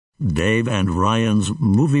Dave and Ryan's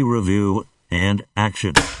movie review and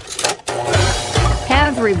action.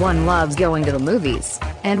 Everyone loves going to the movies.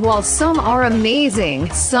 And while some are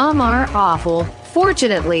amazing, some are awful.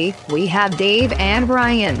 Fortunately, we have Dave and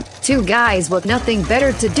Ryan, two guys with nothing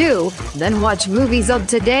better to do than watch movies of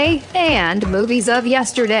today and movies of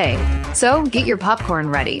yesterday. So get your popcorn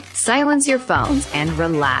ready, silence your phones, and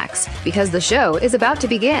relax, because the show is about to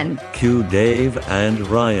begin. Cue Dave and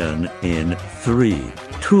Ryan in 3,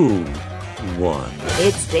 2, 1.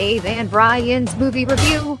 It's Dave and Ryan's movie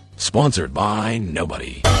review. Sponsored by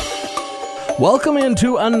nobody. Welcome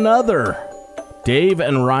into another Dave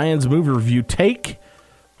and Ryan's movie review. Take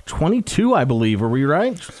 22, I believe. Are we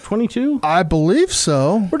right? 22? I believe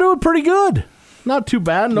so. We're doing pretty good. Not too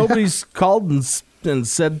bad. Nobody's called and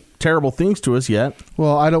said terrible things to us yet.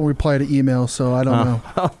 Well, I don't reply to email, so I don't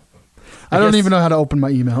know. I don't even know how to open my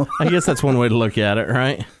email. I guess that's one way to look at it,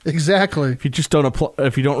 right? Exactly. If you just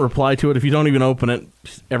if you don't reply to it, if you don't even open it,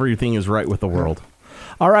 everything is right with the world.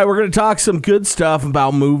 All right, we're going to talk some good stuff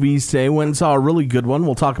about movies today. Went saw a really good one.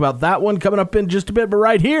 We'll talk about that one coming up in just a bit. But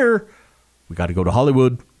right here, we got to go to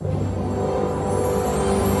Hollywood.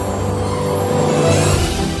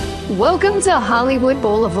 Welcome to Hollywood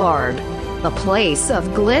Boulevard, the place of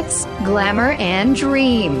glitz, glamour, and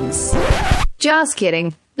dreams. Just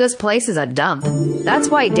kidding. This place is a dump. That's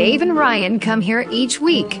why Dave and Ryan come here each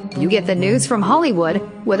week. You get the news from Hollywood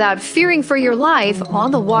without fearing for your life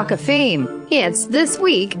on the Walk of Fame. It's This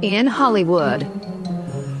Week in Hollywood.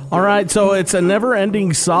 All right, so it's a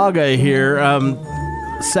never-ending saga here.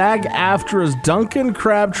 SAG-AFTRA's Duncan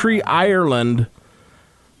Crabtree Ireland,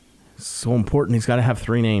 so important he's got to have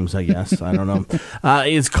 3 names, I guess. I don't know.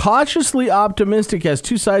 Is cautiously optimistic as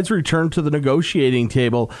two sides return to the negotiating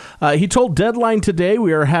table. He told Deadline today,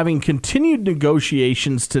 we are having continued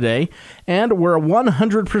negotiations today, and we're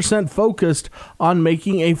 100% focused on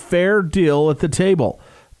making a fair deal at the table.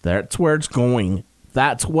 That's where it's going.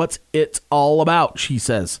 That's what it's all about, she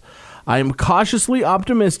says. I am cautiously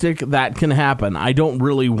optimistic that can happen. I don't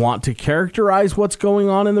really want to characterize what's going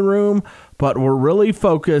on in the room, but we're really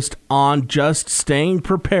focused on just staying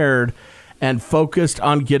prepared and focused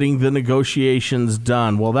on getting the negotiations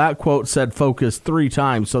done. Well, that quote said focused 3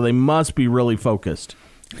 times, so they must be really focused.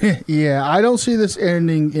 Yeah, I don't see this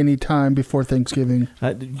ending any time before Thanksgiving.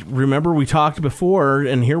 Remember, we talked before,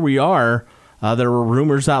 and here we are. There were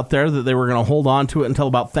rumors out there that they were going to hold on to it until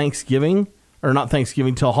about Thanksgiving. Or not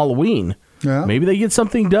Thanksgiving, till Halloween. Yeah. Maybe they get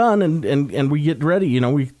something done and we get ready. You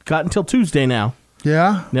know, we got until Tuesday now.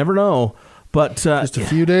 Yeah. Never know. But just a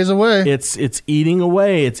few days away. It's eating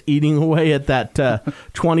away. It's eating away at that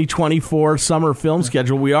 2024 summer film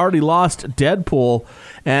schedule. We already lost Deadpool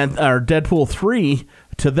and our Deadpool 3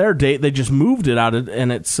 to their date. They just moved it out,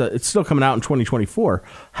 and it's still coming out in 2024.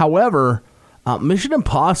 However, Mission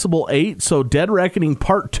Impossible 8, so Dead Reckoning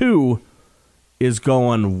Part 2, is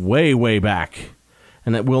going way, way back,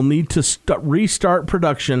 and it will need to restart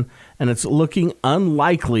production, and it's looking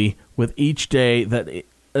unlikely with each day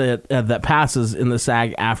that passes in the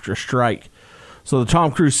SAG-AFTRA strike. So the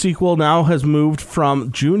Tom Cruise sequel now has moved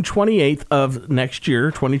from June 28th of next year,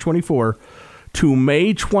 2024, to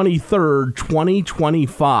May 23rd,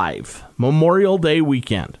 2025, Memorial Day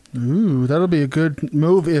weekend. Ooh, that'll be a good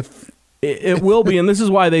move if... It will be, and this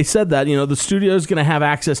is why they said that. You know, the studio is going to have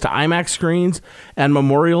access to IMAX screens, and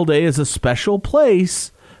Memorial Day is a special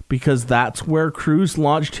place because that's where Cruise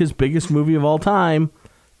launched his biggest movie of all time,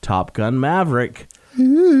 Top Gun Maverick, to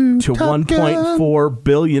 $1.4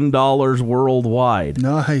 billion worldwide.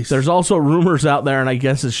 Nice. There's also rumors out there, and I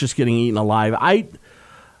guess it's just getting eaten alive.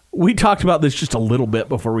 We talked about this just a little bit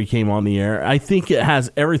before we came on the air. I think it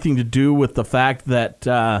has everything to do with the fact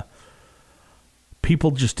that...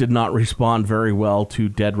 people just did not respond very well to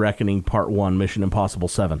Dead Reckoning Part 1, Mission Impossible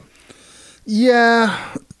 7.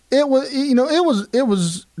 Yeah, it was. You know, it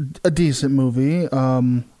was a decent movie.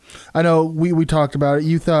 I know we talked about it.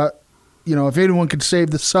 You thought, you know, if anyone could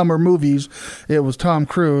save the summer movies, it was Tom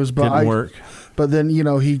Cruise. But didn't work. But then, you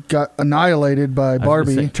know, he got annihilated by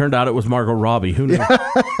Barbie. Turned out it was Margot Robbie. Who knew?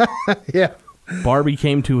 Yeah. Barbie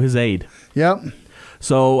came to his aid. Yep.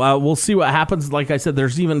 So we'll see what happens. Like I said,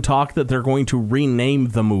 there's even talk that they're going to rename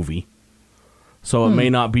the movie. So it may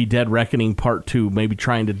not be Dead Reckoning Part 2, maybe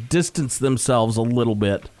trying to distance themselves a little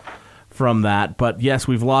bit from that. But yes,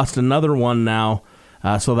 we've lost another one now.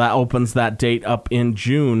 So that opens that date up in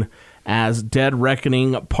June as Dead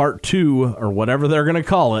Reckoning Part 2, or whatever they're going to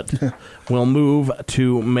call it, will move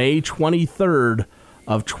to May 23rd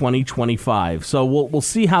of 2025. So we'll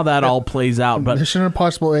see how that all plays out. But Mission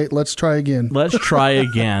Impossible 8, let's try again. Let's try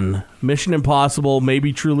again. Mission Impossible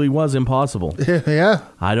maybe truly was impossible. Yeah.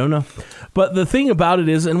 I don't know. But the thing about it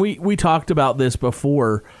is, and we talked about this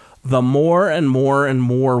before, the more and more and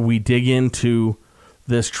more we dig into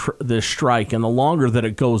this strike, and the longer that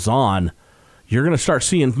it goes on, you're going to start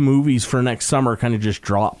seeing movies for next summer kind of just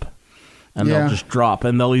drop. And they'll just drop,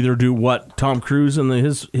 and they'll either do what Tom Cruise and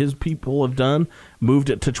his people have done, moved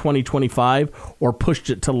it to 2025, or pushed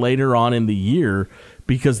it to later on in the year,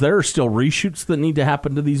 because there are still reshoots that need to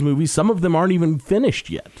happen to these movies. Some of them aren't even finished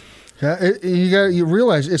yet. Yeah, you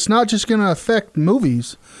realize it's not just going to affect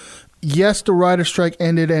movies. Yes, the writer's strike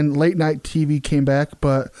ended and late night TV came back,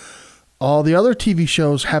 but all the other TV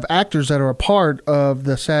shows have actors that are a part of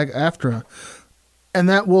the SAG-AFTRA. And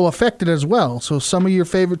that will affect it as well. So some of your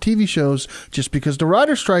favorite TV shows, just because the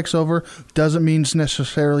writer's strike's over, doesn't mean it's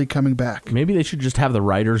necessarily coming back. Maybe they should just have the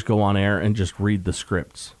writers go on air and just read the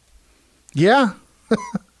scripts. Yeah.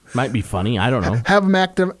 Might be funny. I don't know. Have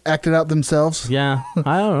them act it out themselves. Yeah,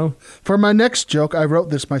 I don't know. For my next joke, I wrote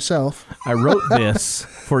this myself. I wrote this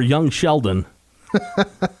for young Sheldon.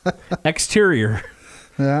 Exterior.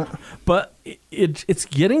 Yeah. But it's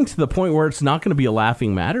getting to the point where it's not going to be a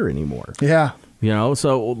laughing matter anymore. Yeah.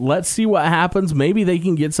 So let's see what happens. Maybe they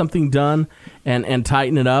can get something done and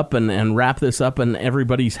tighten it up and wrap this up, and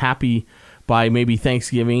everybody's happy by maybe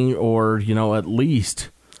Thanksgiving, or, at least.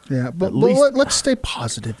 Yeah, but let's stay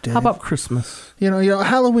positive, Dave. How about Christmas?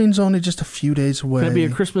 Halloween's only just a few days away. Can it be a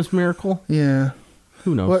Christmas miracle? Yeah.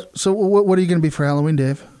 Who knows? What are you going to be for Halloween,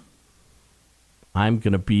 Dave? I'm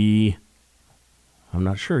going to be... I'm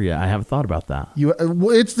not sure yet. I haven't thought about that.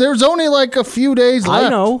 There's only like a few days left. I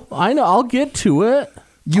know. I'll get to it.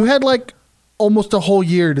 You had like almost a whole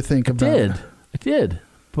year to think about it. I did.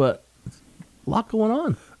 But a lot going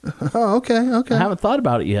on. Oh, okay. I haven't thought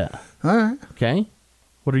about it yet. All right. Okay.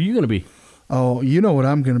 What are you going to be? Oh, you know what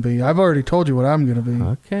I'm going to be. I've already told you what I'm going to be.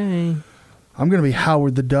 Okay. I'm going to be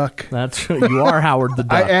Howard the Duck. You are Howard the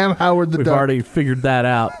Duck. I am Howard the Duck. We've already figured that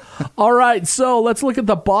out. All right. So let's look at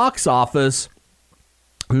the box office.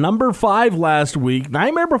 Number 5 last week,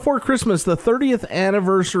 Nightmare Before Christmas, the 30th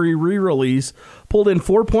anniversary re-release, pulled in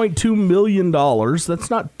 $4.2 million. That's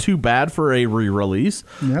not too bad for a re-release.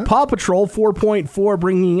 Yeah. Paw Patrol, 4.4,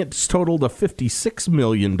 bringing its total to $56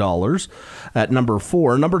 million at number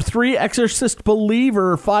 4. Number 3, Exorcist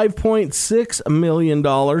Believer, $5.6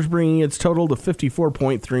 million, bringing its total to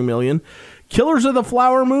 $54.3 million. Killers of the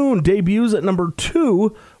Flower Moon debuts at number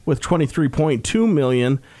 2 with $23.2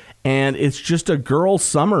 million. And it's just a girl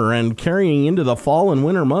summer and carrying into the fall and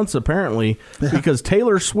winter months, apparently, because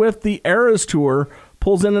Taylor Swift, the Eras Tour,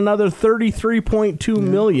 pulls in another $33.2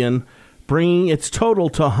 million, bringing its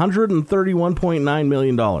total to $131.9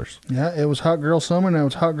 million. Yeah, it was hot girl summer, now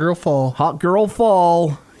it's hot girl fall. Hot girl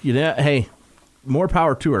fall. Hey, more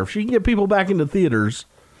power to her. If she can get people back into theaters,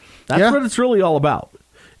 that's what it's really all about.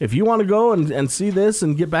 If you want to go and see this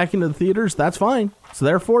and get back into the theaters, that's fine. It's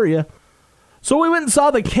there for you. So we went and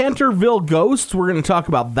saw the Canterville Ghost. We're going to talk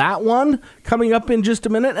about that one coming up in just a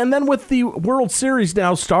minute. And then with the World Series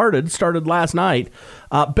now started last night,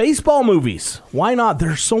 baseball movies. Why not?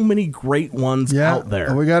 There's so many great ones out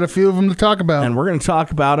there. We got a few of them to talk about. And we're going to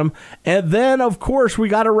talk about them. And then, of course, we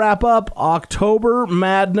got to wrap up October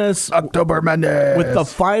Madness. With the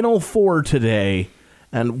Final Four today.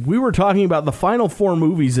 And we were talking about the Final Four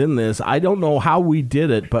movies in this. I don't know how we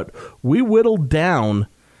did it, but we whittled down.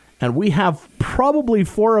 And we have probably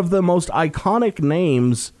 4 of the most iconic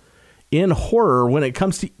names in horror when it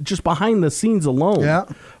comes to just behind the scenes alone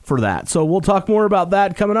for that. So we'll talk more about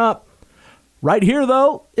that coming up. Right here,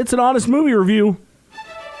 though, it's an honest movie review.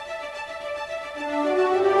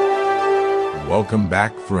 Welcome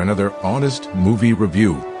back for another honest movie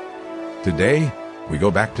review. Today, we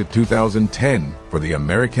go back to 2010 for the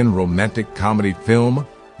American romantic comedy film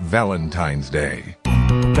Valentine's Day.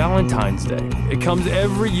 Valentine's Day. It comes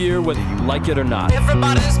every year whether you like it or not.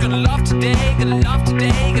 Everybody's gonna love today, gonna love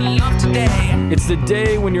today, gonna love today. It's the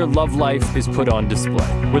day when your love life is put on display,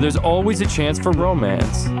 where there's always a chance for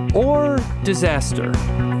romance or disaster.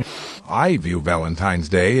 I view Valentine's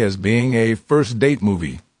Day as being a first date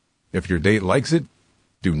movie. If your date likes it,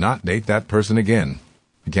 do not date that person again.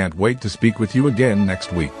 I can't wait to speak with you again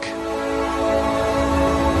next week.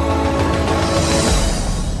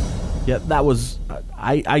 Yeah, that was...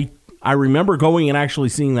 I remember going and actually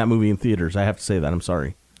seeing that movie in theaters. I have to say that. I'm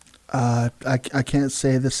sorry. I can't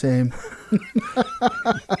say the same.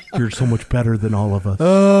 You're so much better than all of us.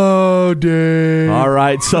 Oh, Dave. All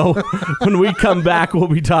right, so when we come back, we'll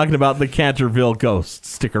be talking about the Canterville Ghost.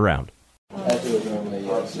 Stick around. I do it normally,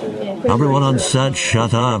 yes. Everyone on set,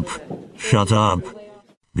 shut up. Shut up.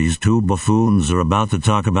 These two buffoons are about to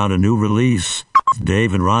talk about a new release.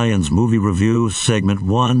 Dave and Ryan's movie review, segment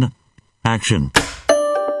 1. Action.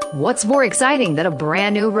 What's more exciting than a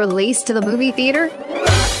brand new release to the movie theater?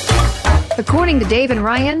 According to Dave and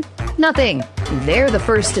Ryan, nothing. They're the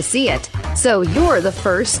first to see it, so you're the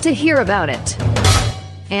first to hear about it.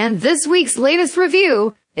 And this week's latest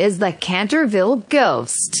review is the Canterville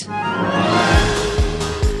Ghost.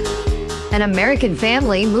 An American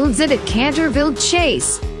family moves into Canterville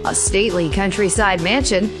Chase, a stately countryside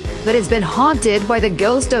mansion that has been haunted by the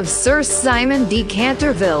ghost of Sir Simon de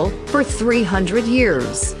Canterville for 300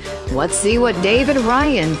 years. Let's see what Dave and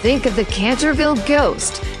Ryan think of the Canterville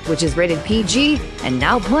Ghost, which is rated PG and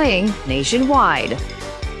now playing nationwide.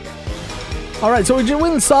 All right, so we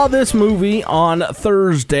went and saw this movie on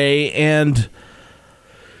Thursday, and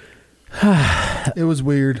it was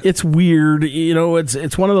weird. It's weird. You know,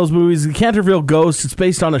 it's one of those movies, The Canterville Ghost. It's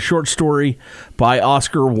based on a short story by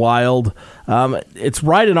Oscar Wilde. It's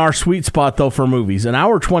right in our sweet spot, though, for movies. An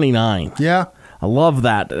hour 29. Yeah. I love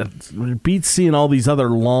that. It beats seeing all these other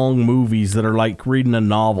long movies that are like reading a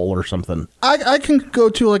novel or something. I can go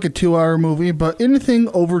to like a 2-hour movie, but anything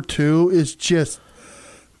over 2 is just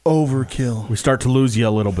overkill. We start to lose you a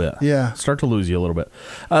little bit. Yeah. Start to lose you a little bit.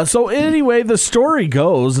 So anyway, the story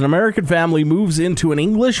goes, an American family moves into an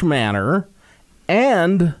English manor,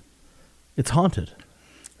 and it's haunted.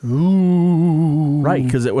 Ooh. Right,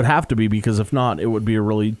 because it would have to be, because if not, it would be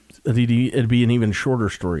it'd be an even shorter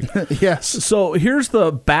story. Yes. So here's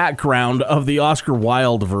the background of the Oscar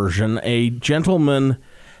Wilde version. A gentleman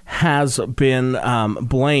has been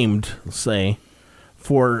blamed, say,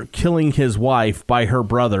 for killing his wife by her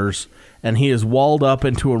brothers, and he is walled up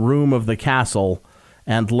into a room of the castle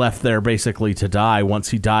and left there basically to die. Once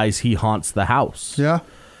he dies, he haunts the house. Yeah.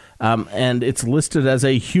 And it's listed as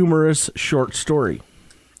a humorous short story.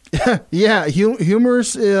 Yeah,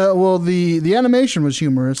 humorous. Well, the animation was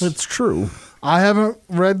humorous. It's true. I haven't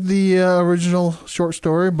read the original short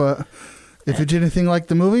story, but if it did anything like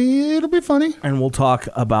the movie, it'll be funny. And we'll talk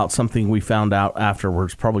about something we found out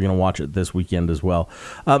afterwards. Probably going to watch it this weekend as well.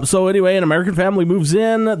 So anyway, an American family moves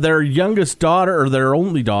in. Their youngest daughter, or their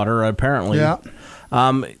only daughter, apparently,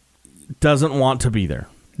 doesn't want to be there.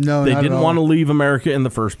 No, they didn't want to leave America in the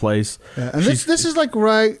first place. Yeah, and this is like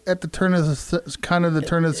right at the turn of the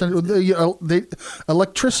century.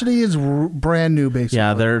 Electricity is brand new, basically.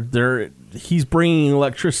 Yeah, he's bringing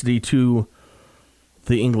electricity to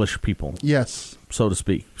the English people. Yes, so to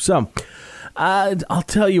speak. So I'll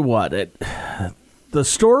tell you what, the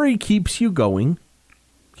story keeps you going.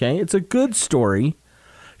 Okay, it's a good story.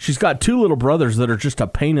 She's got 2 little brothers that are just a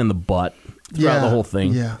pain in the butt throughout the whole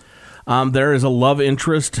thing. Yeah. There is a love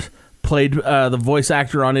interest played. The voice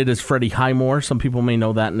actor on it is Freddie Highmore. Some people may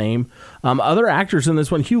know that name. Other actors in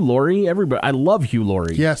this one: Hugh Laurie. Everybody, I love Hugh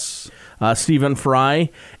Laurie. Yes. Stephen Fry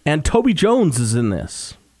and Toby Jones is in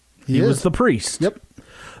this. He was the priest. Yep.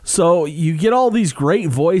 So you get all these great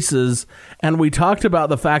voices, and we talked about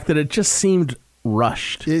the fact that it just seemed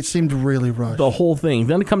rushed. It seemed really rushed. The whole thing.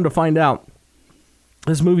 Then to come to find out,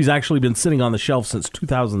 this movie's actually been sitting on the shelf since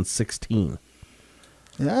 2016.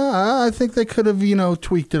 Yeah, I think they could have,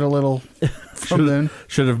 tweaked it a little from then.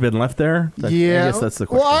 Should have been left there? I guess that's the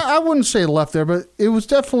question. Well, I wouldn't say left there, but it was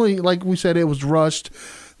definitely, like we said, it was rushed.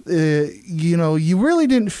 You really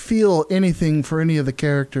didn't feel anything for any of the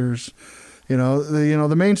characters.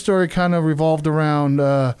 The main story kind of revolved around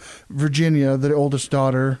Virginia, the oldest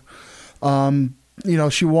daughter.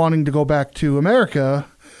 She wanting to go back to America,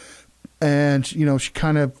 and she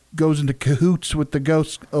kind of goes into cahoots with the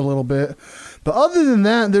ghost a little bit. But other than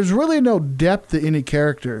that, there's really no depth to any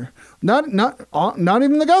character. Not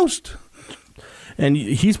even the ghost. And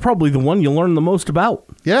he's probably the one you learn the most about.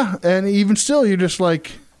 Yeah, and even still, you're just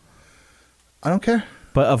like, I don't care.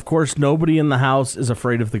 But, of course, nobody in the house is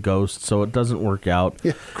afraid of the ghost, so it doesn't work out.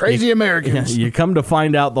 Yeah, crazy Americans. You come to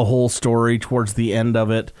find out the whole story towards the end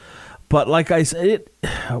of it. But like I said,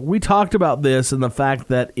 we talked about this and the fact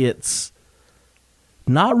that it's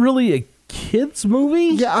not really a kids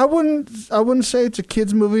movie. Yeah, I wouldn't say it's a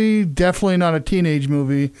kids movie. Definitely not a teenage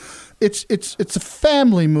movie. It's a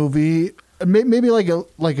family movie. Maybe like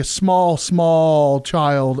a small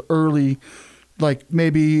child, early, like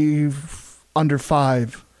maybe under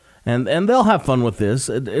 5. And they'll have fun with this.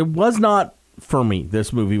 It was not for me.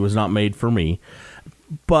 This movie was not made for me.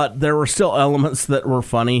 But there were still elements that were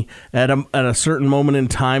funny. At a certain moment in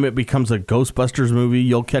time, it becomes a Ghostbusters movie.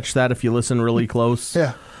 You'll catch that if you listen really close.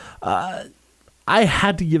 Yeah. I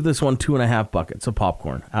had to give this one 2.5 buckets of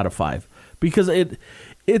popcorn out of 5 because it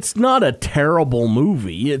It's not a terrible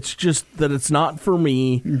movie. It's just that it's not for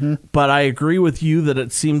me. But I agree with you that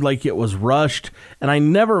it seemed like it was rushed. And I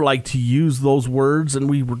never like to use those words. And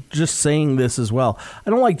we were just saying this as well. I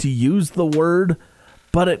don't like to use the word,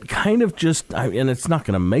 but it kind of just, and it's not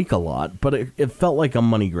going to make a lot, but it felt like a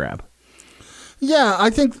money grab. Yeah, I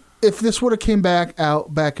think if this would have came back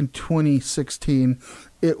in 2016,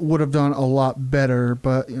 it would have done a lot better.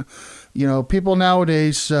 But people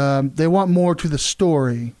nowadays, they want more to the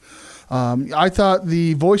story. I thought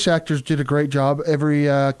the voice actors did a great job. Every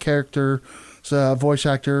character's voice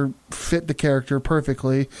actor fit the character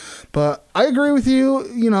perfectly. But I agree with you.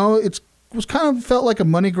 It was kind of felt like a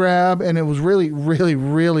money grab, and it was really, really,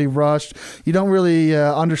 really rushed. You don't really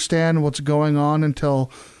understand what's going on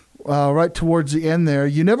until right towards the end there.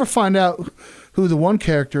 You never find out who the one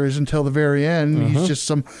character is until the very end. He's just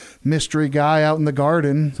some mystery guy out in the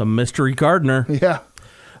garden. Some mystery gardener. Yeah.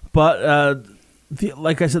 But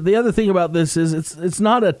like I said, the other thing about this is it's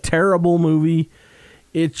not a terrible movie.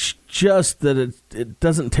 It's just that it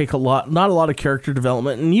doesn't take not a lot of character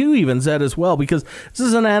development. And you even said as well, because this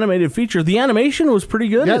is an animated feature, the animation was pretty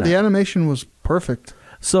good. Yeah, the animation was perfect.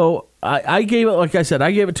 So I gave it, like I said,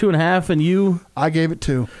 I gave it 2.5, and you? I gave it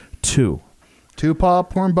 2. 2. 2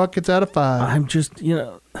 popcorn buckets out of 5. I'm just,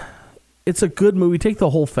 it's a good movie. Take the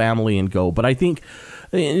whole family and go. But I think,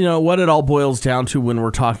 what it all boils down to when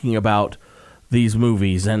we're talking about these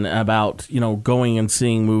movies and about, going and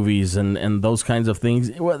seeing movies and those kinds of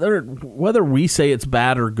things, whether we say it's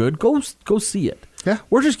bad or good, go see it. Yeah.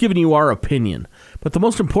 We're just giving you our opinion. But the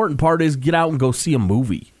most important part is get out and go see a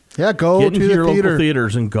movie. Yeah, go Get into to your the theater. local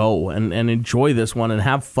theaters and go and enjoy this one and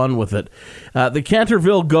have fun with it. The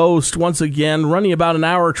Canterville Ghost, once again, running about an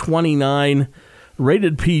hour 29,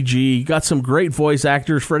 rated PG. Got some great voice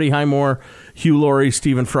actors, Freddie Highmore, Hugh Laurie,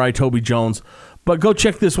 Stephen Fry, Toby Jones. But go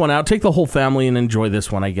check this one out. Take the whole family and enjoy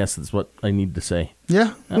this one, I guess that's what I need to say.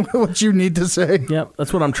 Yeah, what you need to say. Yep,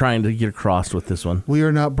 that's what I'm trying to get across with this one. We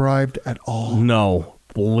are not bribed at all. No,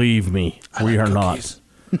 believe me, we are cookies.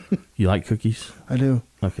 not. You like cookies? I do.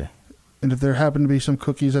 Okay. And if there happen to be some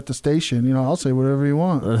cookies at the station, I'll say whatever you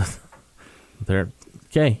want.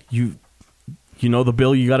 Okay. You know the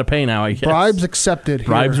bill you got to pay now, I guess. Bribes accepted here.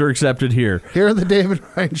 Bribes are accepted here. Here at the David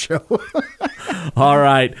Ryan Show. All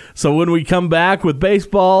right. So when we come back with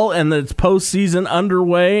baseball and it's postseason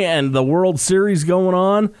underway and the World Series going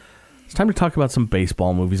on, it's time to talk about some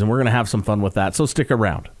baseball movies, and we're going to have some fun with that. So stick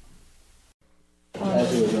around.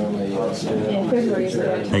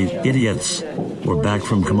 Hey, idiots. We're back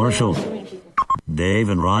from commercial. Dave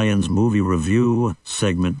and Ryan's movie review,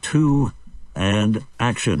 segment 2, and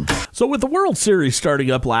action. So with the World Series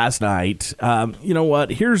starting up last night, you know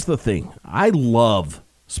what? Here's the thing. I love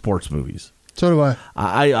sports movies. So do I.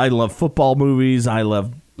 I love football movies. I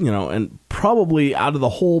love, and probably out of the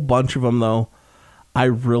whole bunch of them, though, I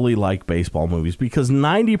really like baseball movies because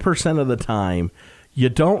 90% of the time, you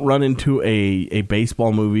don't run into a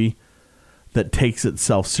baseball movie that takes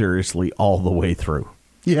itself seriously all the way through.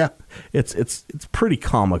 Yeah. It's pretty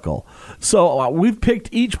comical. So we've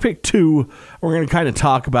each picked 2. We're going to kind of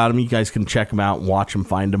talk about them. You guys can check them out and watch them,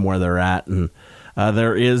 find them where they're at. And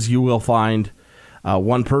you will find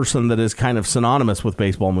one person that is kind of synonymous with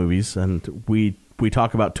baseball movies. And we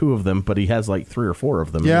talk about 2 of them, but he has like 3 or 4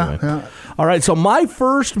 of them. Yeah. Anyway. Yeah. All right. So my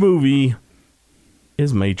first movie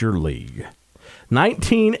is Major League.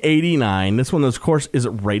 1989. This one, of course, is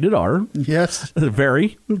rated R. Yes.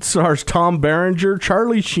 Very. It stars Tom Berenger,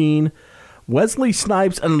 Charlie Sheen, Wesley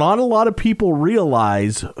Snipes, and not a lot of people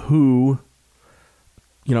realize who,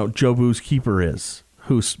 Joe Boo's keeper is,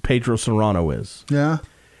 who Pedro Serrano is. Yeah.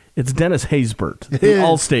 It's Dennis Haysbert, the is.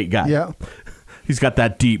 Allstate guy. Yeah. He's got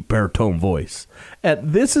that deep baritone voice.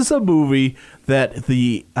 And this is a movie that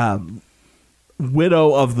the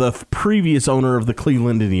widow of the previous owner of the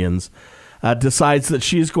Cleveland Indians decides that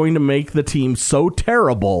she is going to make the team so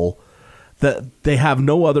terrible that they have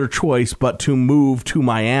no other choice but to move to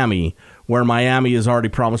Miami, where Miami has already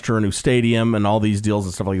promised her a new stadium and all these deals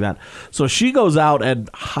and stuff like that. So she goes out and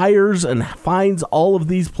hires and finds all of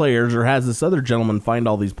these players, or has this other gentleman find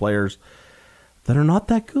all these players that are not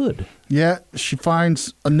that good. Yeah, she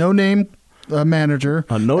finds a no-name manager.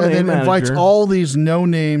 A no-name and then manager. invites all these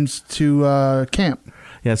no-names to camp.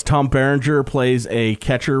 Yes, Tom Berenger plays a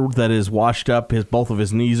catcher that is washed up. Both of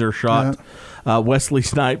his knees are shot. Yeah. Wesley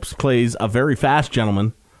Snipes plays a very fast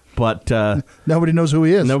gentleman, but nobody knows who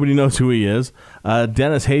he is. Nobody knows who he is.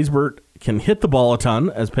 Dennis Haysbert can hit the ball a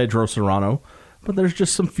ton as Pedro Serrano, but there's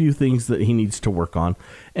just some few things that he needs to work on.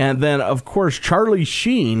 And then, of course, Charlie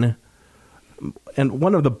Sheen and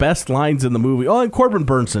one of the best lines in the movie. Oh, and Corbin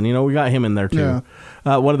Burnson, we got him in there too.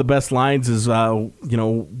 Yeah. One of the best lines is,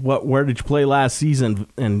 where did you play last season?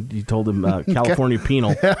 And he told him California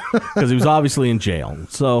Penal, because he was obviously in jail.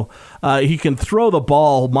 So he can throw the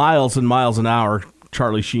ball miles and miles an hour.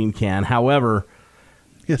 Charlie Sheen can. However,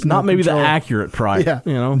 It's not no maybe control. the accurate price. Yeah,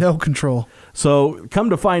 no control. So come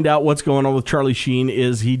to find out what's going on with Charlie Sheen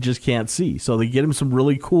is he just can't see. So they get him some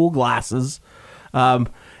really cool glasses, and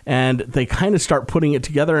they kind of start putting it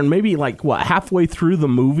together. And maybe halfway through the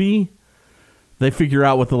movie, they figure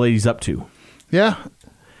out what the lady's up to. Yeah,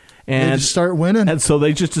 and they just start winning. And so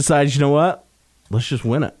they just decide, you know what? Let's just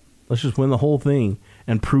win it. Let's just win the whole thing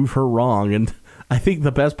and prove her wrong. And I think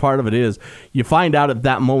the best part of it is you find out at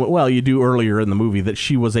that moment, well, you do earlier in the movie, that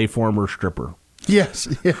she was a former stripper. Yes.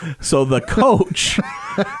 Yeah. So the coach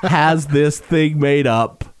has this thing made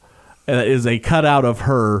up that is a cutout of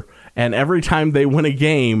her, and every time they win a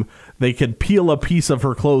game, they could peel a piece of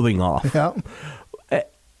her clothing off. Yeah.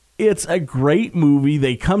 It's a great movie.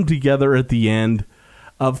 They come together at the end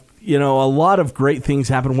of, a lot of great things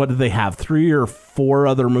happen. What did they have? 3 or 4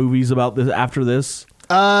 other movies about this after this?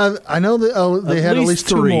 I know that they had at least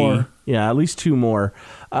 2 more. Yeah, at least 2 more.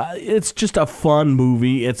 It's just a fun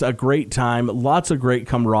movie. It's a great time. Lots of great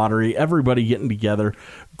camaraderie. Everybody getting together,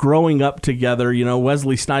 growing up together.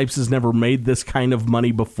 Wesley Snipes has never made this kind of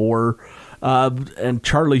money before, and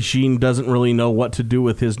Charlie Sheen doesn't really know what to do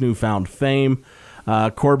with his newfound fame.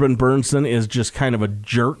 Corbin Burnson is just kind of a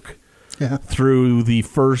jerk through the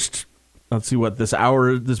first. Let's see what this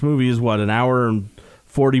hour. This movie is an hour and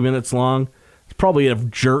 40 minutes long. It's probably a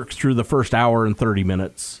jerk through the first hour and 30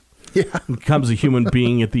 minutes. Yeah. Becomes a human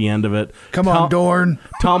being at the end of it. Come on, Dorn.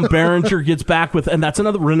 Tom Berenger gets back with, and that's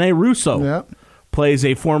another, Renee Russo. Yeah. Plays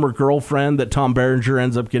a former girlfriend that Tom Berenger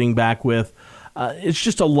ends up getting back with. It's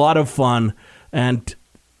just a lot of fun, and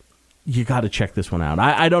you got to check this one out.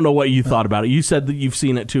 I don't know what you thought about it. You said that you've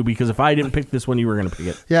seen it too, because if I didn't pick this one, you were going to pick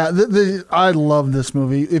it. Yeah, I love this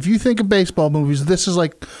movie. If you think of baseball movies, this is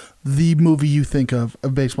like the movie you think of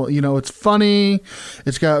baseball. It's funny.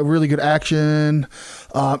 It's got really good action.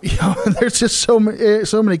 There's just so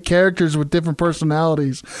many characters with different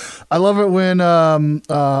personalities. I love it when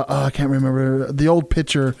I can't remember the old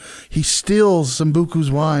pitcher. He steals Sambuku's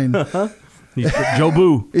wine. Joe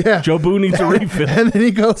Boo. Yeah. Joe Boo needs a refill. And then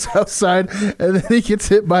he goes outside, and then he gets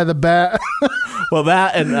hit by the bat. Well,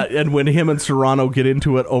 that and when him and Serrano get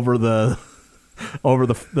into it over the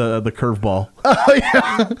curveball. Oh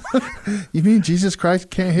yeah. You mean Jesus Christ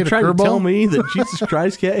can't hit a curveball? Trying to tell me that Jesus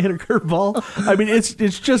Christ can't hit a curveball? I mean,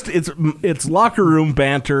 it's locker room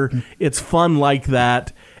banter. It's fun like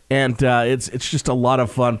that. And it's just a lot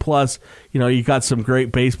of fun. Plus, you got some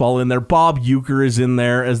great baseball in there. Bob Uecker is in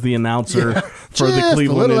there as the announcer for the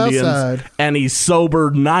Cleveland Indians. Outside. And he's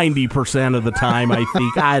sober 90% of the time, I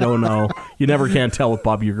think. I don't know. You never can tell with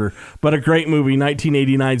Bob Uecker. But a great movie,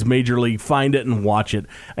 1989's Major League. Find it and watch it.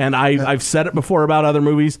 And I've said it before about other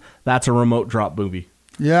movies. That's a remote drop movie.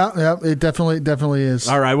 Yeah, it definitely is.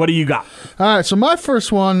 All right, what do you got? All right, so my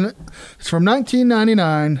first one is from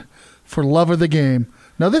 1999 for Love of the Game.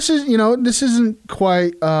 Now, this isn't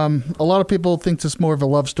quite, a lot of people think this is more of a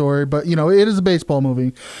love story, but, it is a baseball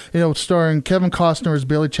movie. Starring Kevin Costner as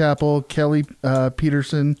Billy Chappell, Kelly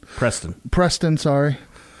Preston, sorry.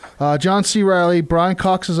 John C. Reilly, Brian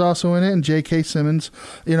Cox is also in it, and J.K. Simmons.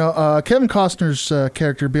 Kevin Costner's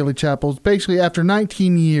character, Billy Chappell, is basically after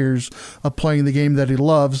 19 years of playing the game that he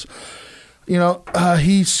loves,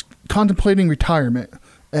 he's contemplating retirement.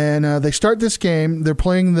 And they start this game. They're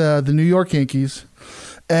playing the New York Yankees.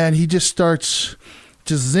 And he just starts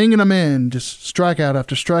just zinging them in, just strikeout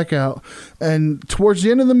after strikeout. And towards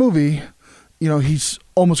the end of the movie, he's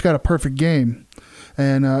almost got a perfect game.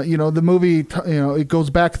 And, the movie, it goes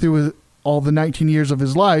back through all the 19 years of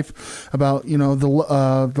his life about,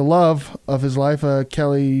 the love of his life,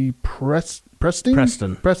 Kelly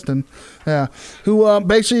Preston. Yeah. Who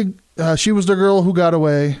basically, she was the girl who got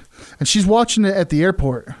away. And she's watching it at the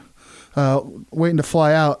airport, waiting to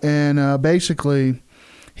fly out. And basically,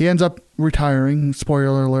 he ends up retiring.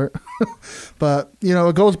 Spoiler alert. But,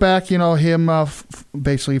 it goes back, him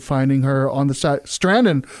basically finding her on the side,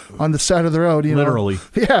 stranded on the side of the road. Literally.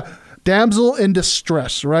 Yeah. Damsel in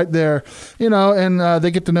distress right there, and they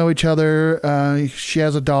get to know each other. She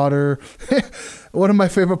has a daughter. One of my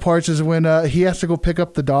favorite parts is when he has to go pick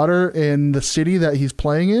up the daughter in the city that he's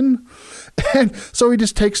playing in. And so he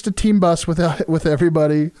just takes the team bus with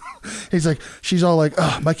everybody. He's like, she's all like,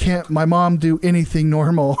 oh, can't my mom do anything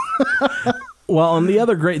normal? Well, and the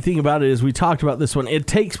other great thing about it is we talked about this one. It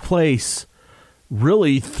takes place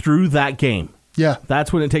really through that game. Yeah.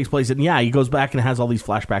 That's when it takes place. And yeah, he goes back and has all these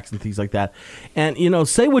flashbacks and things like that. And, you know,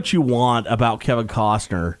 say what you want about Kevin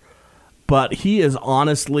Costner, but he is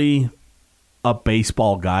honestly a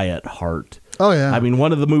baseball guy at heart. Oh yeah. I mean,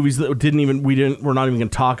 one of the movies that we're not even going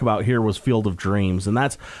to talk about here was Field of Dreams, and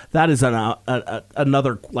that is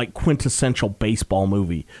another like quintessential baseball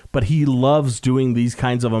movie. But he loves doing these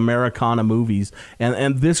kinds of Americana movies,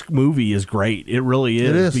 and this movie is great. It really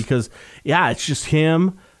is, It is. because it's just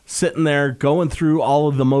him sitting there going through all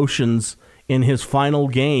of the motions in his final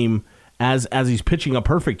game as he's pitching a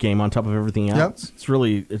perfect game on top of everything else. Yep. It's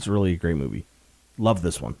really a great movie. Love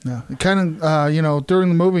this one. Yeah, it kind of, during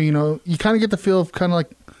the movie, you kind of get the feel of kind of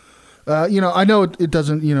like, I know it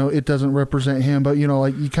doesn't represent him, but,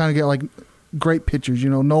 like you kind of get like great pictures.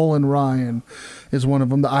 Nolan Ryan is one of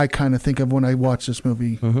them that I kind of think of when I watch this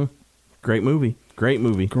movie. Mm-hmm. Great movie. Great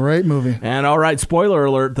movie. Great movie. And all right, spoiler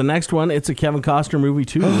alert, the next one, it's a Kevin Costner movie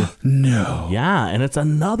too. No. Yeah, and it's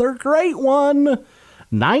another great one.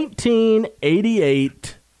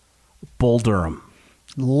 1988, Bull Durham.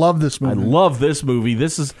 Love this movie. I love this movie.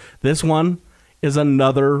 This one is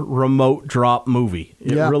another remote drop movie.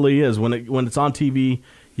 It really is. When it's on TV,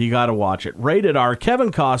 you got to watch it. Rated R.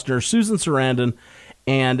 Kevin Costner, Susan Sarandon,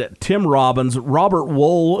 and Tim Robbins. Robert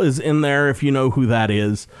Wool is in there, if you know who that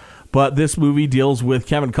is. But this movie deals with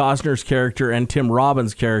Kevin Costner's character and Tim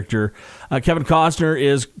Robbins' character. Kevin Costner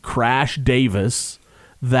is Crash Davis,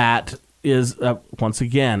 that is, once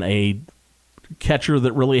again, a catcher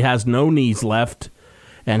that really has no knees left.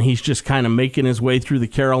 And he's just kind of making his way through the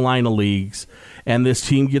Carolina leagues. And this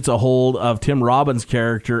team gets a hold of Tim Robbins'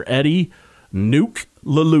 character, Eddie Nuke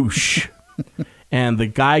Lelouch. And the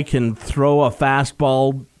guy can throw a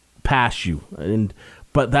fastball past you.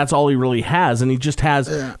 But that's all he really has. And he just has,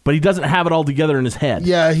 but he doesn't have it all together in his head.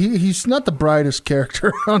 Yeah, he's not the brightest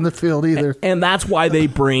character on the field either. And that's why they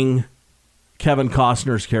bring Kevin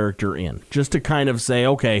Costner's character in. Just to kind of say,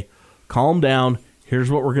 okay, calm down. Here's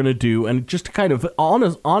what we're going to do. And just to kind of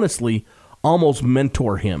honestly almost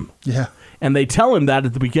mentor him. Yeah. And they tell him that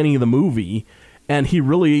at the beginning of the movie. And he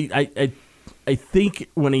really, I think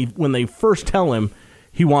when they first tell him,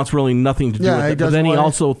 he wants really nothing to do with it. But then he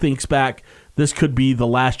also thinks back, this could be the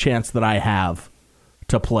last chance that I have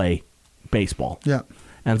to play baseball. Yeah.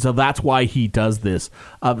 And so that's why he does this.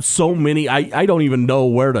 So many, I don't even know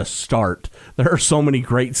where to start. There are so many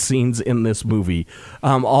great scenes in this movie.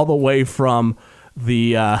 All the way from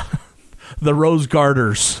the rose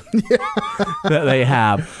garters that they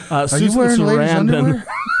have. Susan Sarandon.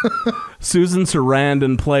 Susan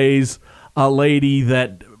Sarandon plays a lady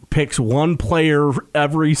that picks one player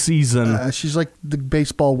every season. She's like the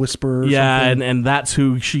baseball whisperer. And that's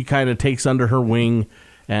who she kind of takes under her wing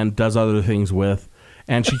and does other things with.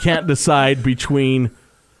 And she can't decide between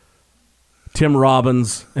Tim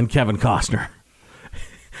Robbins and Kevin Costner.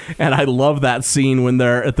 And I love that scene when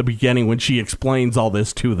they're at the beginning when she explains all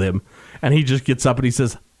this to them. And he just gets up and he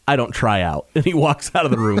says, I don't try out. And he walks out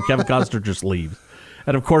of the room. Kevin Costner just leaves.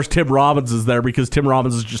 And, of course, Tim Robbins is there because Tim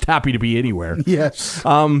Robbins is just happy to be anywhere. Yes.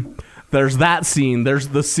 There's that scene. There's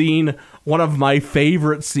the scene, one of my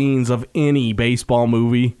favorite scenes of any baseball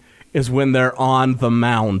movie is when they're on the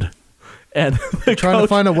mound. And the trying to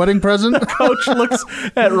find a wedding present? The coach looks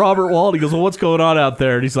at Robert Wald. He goes, well, what's going on out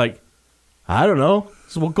there? And he's like, I don't know.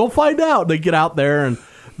 So we'll go find out. They get out there, and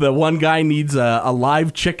the one guy needs a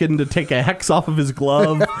live chicken to take a hex off of his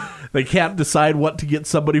glove. They can't decide what to get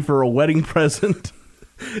somebody for a wedding present.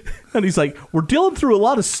 And he's like, we're dealing through a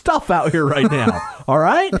lot of stuff out here right now. All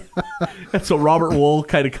right? And so Robert Wool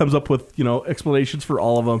kind of comes up with, explanations for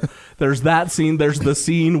all of them. There's that scene. There's the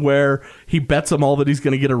scene where he bets them all that he's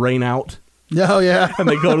going to get a rain out. Oh, yeah. And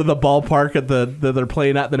they go to the ballpark that they're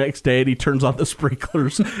playing at the next day, and he turns on the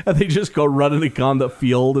sprinklers, and they just go running on the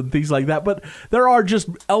field and things like that. But there are just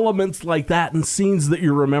elements like that and scenes that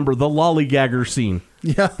you remember. The lollygagger scene.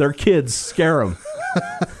 Yeah. They're kids. Scare them.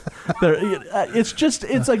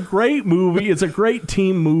 It's a great movie. It's a great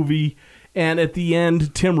team movie. And at the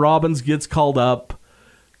end, Tim Robbins gets called up.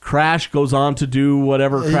 Crash goes on to do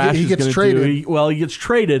whatever Crash is going to do. He gets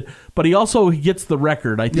traded, but he gets the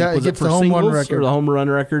record. I think was it for singles or the home run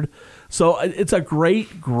record. So it's a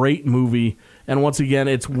great, great movie. And once again,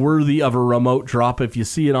 it's worthy of a remote drop. If you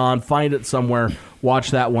see it on, find it somewhere. Watch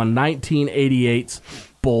that one. 1988's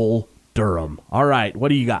Bull Durham. All right, what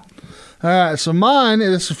do you got? All right, so mine,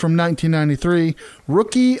 this is from 1993,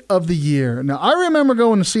 Rookie of the Year. Now, I remember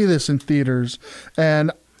going to see this in theaters,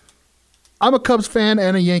 and I'm a Cubs fan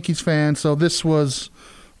and a Yankees fan, so this was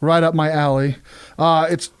right up my alley.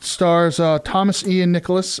 It stars Thomas Ian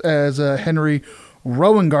Nicholas as Henry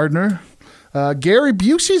Rowan Gardner. Gary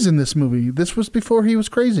Busey's in this movie. This was before he was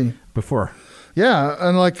crazy. Before. Yeah,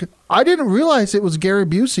 and like I didn't realize it was Gary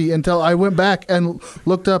Busey until I went back and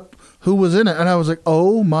looked up who was in it, and I was like,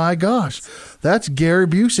 "Oh my gosh, that's Gary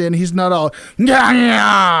Busey!" And he's not all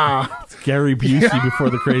yeah. Gary Busey before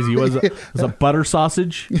the crazy was a butter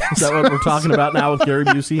sausage. Is that what we're talking about now with Gary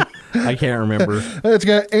Busey? I can't remember. It's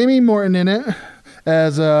got Amy Morton in it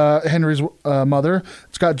as Henry's mother.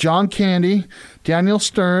 It's got John Candy, Daniel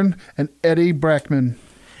Stern, and Eddie Brackman.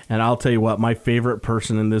 And I'll tell you what, my favorite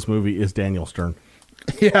person in this movie is Daniel Stern.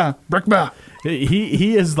 Yeah, Brackman.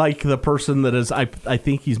 He is like the person that is. I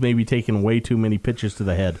think he's maybe taken way too many pitches to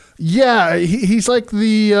the head. Yeah, he's like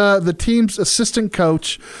the team's assistant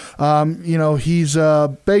coach. He's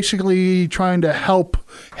basically trying to help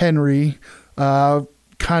Henry kind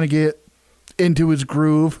of get into his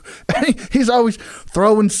groove. He's always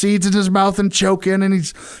throwing seeds in his mouth and choking, and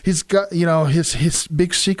he's got his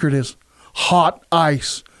big secret is hot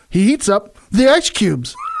ice. He heats up the ice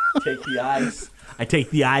cubes. Take the ice. I take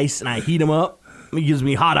the ice and I heat them up. It gives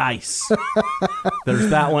me hot ice. There's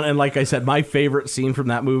that one. And like I said, my favorite scene from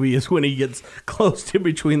that movie is when he gets close in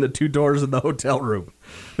between the two doors in the hotel room.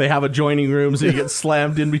 They have adjoining rooms and he gets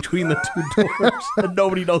slammed in between the two doors and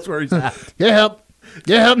nobody knows where he's at. Get help.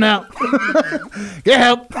 Get help now. Get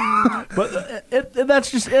help. But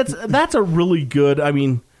that's a really good, I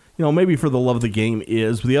mean, maybe For the Love of the Game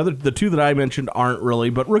is. The two that I mentioned aren't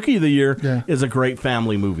really, but Rookie of the Year is a great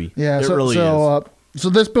family movie. Yeah, it really is. So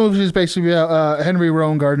this movie is basically Henry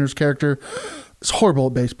Rowan Gardner's character. Is horrible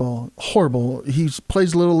at baseball. Horrible. He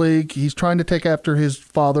plays Little League. He's trying to take after his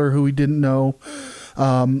father, who he didn't know.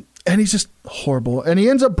 And he's just horrible. And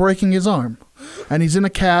he ends up breaking his arm. And he's in a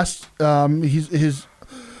cast. Imagine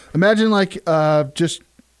just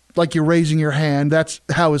like you're raising your hand. That's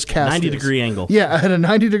how his cast 90-degree angle. Yeah, at a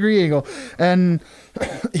 90-degree angle. And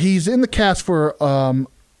he's in the cast for,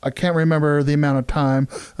 I can't remember the amount of time,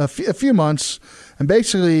 a few months. And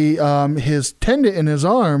basically, his tendon in his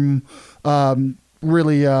arm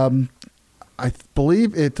really, I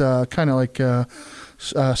believe it kind of like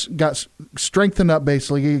got strengthened up,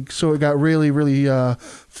 basically. So it got really, really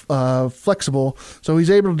flexible. So he's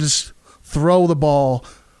able to just throw the ball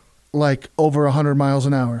like over 100 miles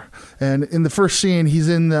an hour. And in the first scene, he's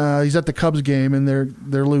at the Cubs game and they're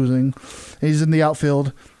losing. And he's in the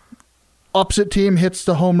outfield. Opposite team hits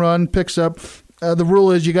the home run, picks up. The rule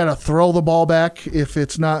is you got to throw the ball back if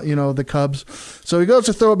it's not, the Cubs. So he goes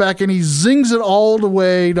to throw it back and he zings it all the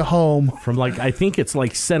way to home. From I think it's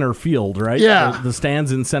like center field, right? Yeah. The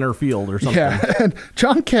stands in center field or something. Yeah. And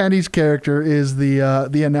John Candy's character is the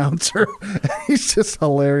announcer. He's just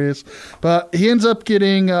hilarious. But he ends up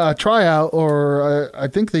getting a tryout, or I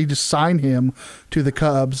think they just sign him to the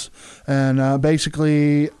Cubs. And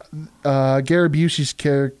basically, Gary Busey's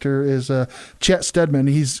character is Chet Steadman.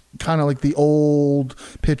 He's kind of like the old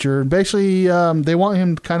pitcher. And basically, they want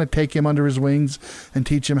him to kind of take him under his wings and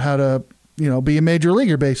teach him how to, be a major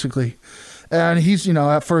leaguer, basically. And he's,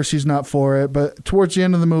 at first he's not for it, but towards the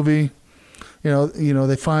end of the movie,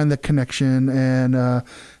 they find the connection, and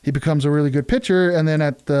he becomes a really good pitcher. And then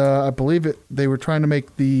I believe they were trying to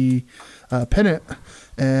make the pennant,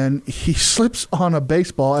 and he slips on a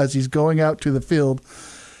baseball as he's going out to the field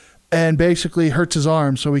and basically hurts his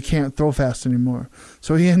arm, so he can't throw fast anymore.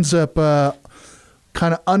 So he ends up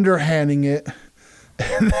kind of underhanding it.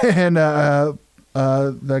 And then the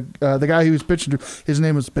guy he was pitching to, his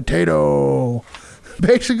name was Potato,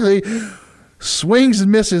 basically swings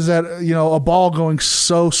and misses at a ball going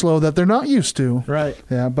so slow that they're not used to. Right.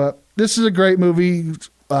 Yeah, but this is a great movie.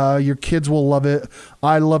 Your kids will love it.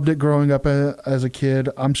 I loved it growing up as a kid.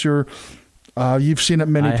 I'm sure you've seen it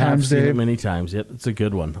many times, Dave. I've seen it many times. It's a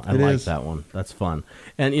good one. I like that one. That's fun.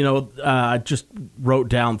 And, I just wrote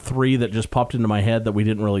down 3 that just popped into my head that we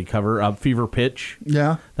didn't really cover. Fever Pitch.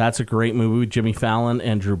 Yeah. That's a great movie with Jimmy Fallon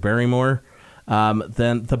and Drew Barrymore.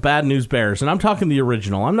 Then The Bad News Bears. And I'm talking the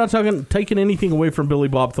original. I'm not taking anything away from Billy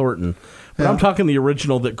Bob Thornton. But I'm talking the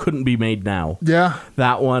original that couldn't be made now. Yeah.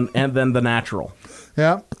 That one. And then The Natural.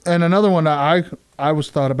 Yeah. And another one I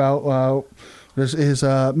was thought about is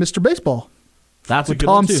Mr. Baseball. That's with a good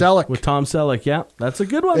Tom one too. Selleck. With Tom Selleck, yeah, that's a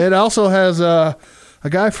good one. It also has a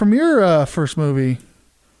guy from your first movie,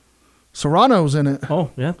 Serrano's in it. Oh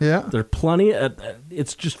yeah, yeah. There's plenty.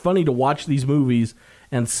 It's just funny to watch these movies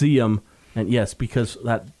and see them. And yes, because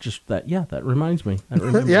that reminds me. I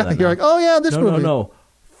remember yeah, that you're now. like, oh yeah, this movie. No.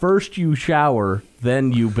 First you shower,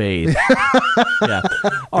 then you bathe. Yeah.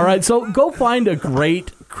 All right. So go find a great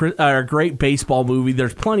baseball movie.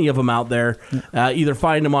 There's plenty of them out there. Either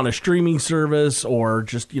find them on a streaming service or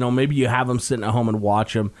just, maybe you have them sitting at home and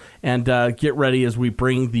watch them. And get ready as we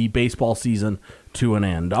bring the baseball season to an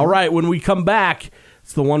end. All right. When we come back,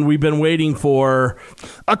 It's the one we've been waiting for.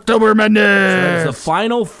 October Madness. It's the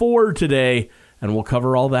final 4 today, and we'll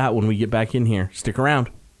cover all that when we get back in here. Stick around.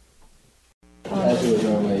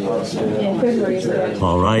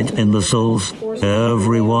 All right, imbeciles.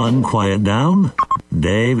 Everyone quiet down.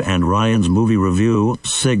 Dave and Ryan's movie review,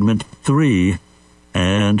 segment 3,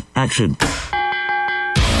 and action.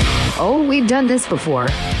 Oh, we've done this before,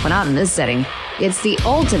 but not in this setting. It's the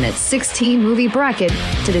ultimate 16 movie bracket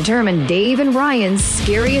to determine Dave and Ryan's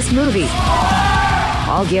scariest movie.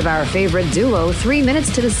 I'll give our favorite duo 3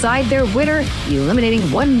 minutes to decide their winner,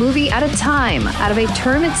 eliminating one movie at a time out of a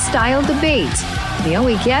tournament-style debate. The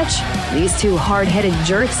only catch? These two hard-headed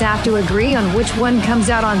jerks have to agree on which one comes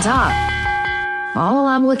out on top. Oh,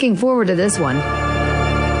 I'm looking forward to this one.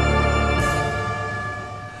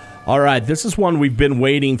 All right, this is one we've been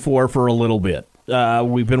waiting for a little bit.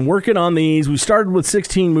 We've been working on these. We started with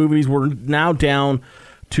 16 movies. We're now down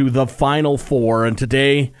to the final 4, and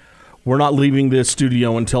today we're not leaving this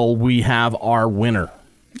studio until we have our winner.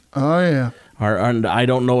 Oh, yeah. And I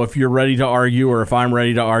don't know if you're ready to argue or if I'm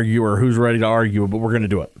ready to argue or who's ready to argue, but we're going to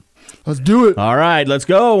do it. Let's do it. All right, let's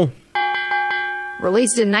go.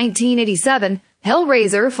 Released in 1987,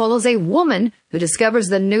 Hellraiser follows a woman who discovers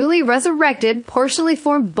the newly resurrected, partially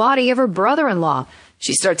formed body of her brother-in-law.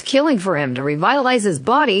 She starts killing for him to revitalize his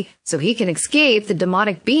body so he can escape the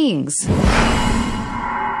demonic beings.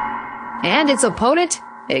 And its opponent,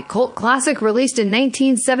 a cult classic released in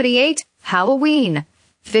 1978, Halloween.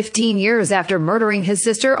 15 years after murdering his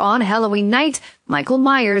sister on Halloween night, Michael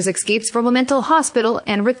Myers escapes from a mental hospital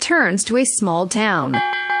and returns to a small town.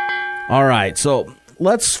 All right, so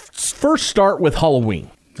let's first start with Halloween.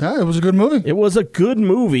 Yeah, it was a good movie. It was a good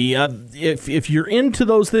movie. If you're into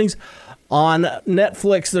those things, on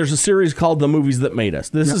Netflix, there's a series called The Movies That Made Us.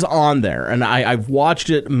 This is on there, and I've watched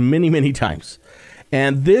it many, many times.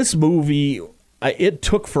 And this movie, it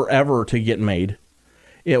took forever to get made.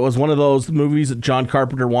 It was one of those movies that John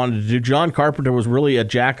Carpenter wanted to do. John Carpenter was really a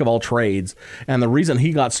jack of all trades, and the reason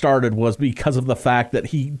he got started was because of the fact that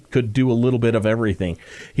he could do a little bit of everything.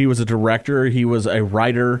 He was a director, he was a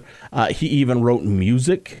writer, he even wrote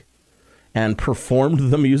music and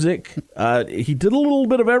performed the music. He did a little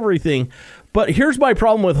bit of everything. But here's my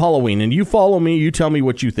problem with Halloween, and you follow me, you tell me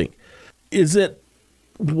what you think. Is it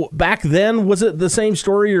back then, was it the same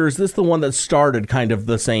story, or is this the one that started kind of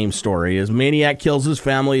the same story? As maniac kills his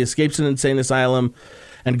family, escapes an insane asylum,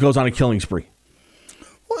 and goes on a killing spree?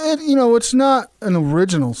 Well, it's not an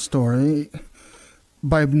original story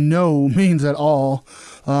by no means at all.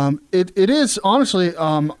 It is, honestly,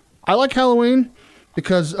 I like Halloween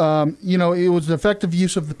because, it was the effective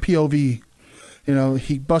use of the POV.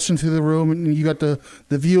 He busts into the room and you got the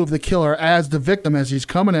view of the killer as the victim as he's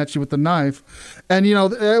coming at you with the knife. And,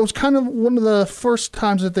 it was kind of one of the first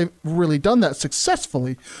times that they've really done that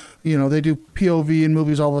successfully. They do POV in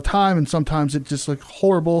movies all the time, and sometimes it just looks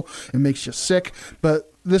horrible. It makes you sick.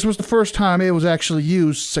 But this was the first time it was actually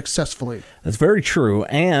used successfully. That's very true.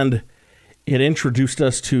 And it introduced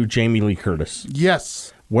us to Jamie Lee Curtis.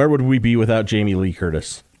 Yes. Where would we be without Jamie Lee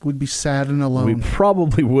Curtis? Would be sad and alone. We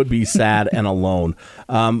probably would be sad and alone.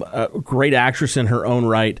 A great actress in her own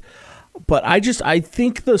right. But I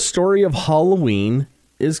think the story of Halloween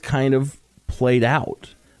is kind of played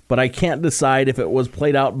out. But I can't decide if it was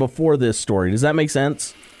played out before this story. Does that make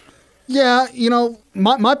sense? Yeah,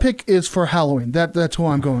 my pick is for Halloween. That's who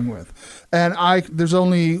I'm going with. And there's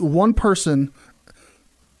only one person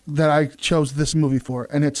that I chose this movie for,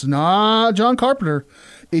 and it's not John Carpenter.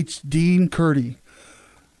 It's Dean Curdy.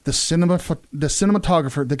 The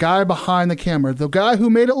cinematographer, the guy behind the camera, the guy who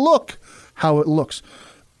made it look how it looks.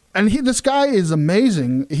 And this guy is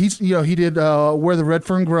amazing. He did Where the Red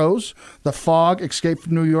Fern Grows, The Fog, Escape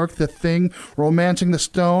from New York, The Thing, Romancing the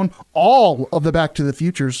Stone, all of the Back to the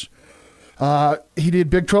Futures. He did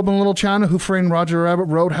Big Trouble in Little China, Who Framed Roger Rabbit,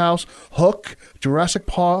 Roadhouse, Hook, Jurassic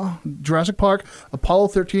Park, Apollo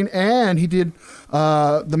 13, and he did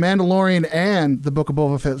The Mandalorian and The Book of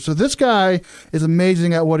Boba Fett. So this guy is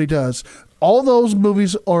amazing at what he does. All those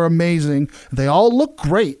movies are amazing. They all look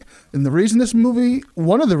great. And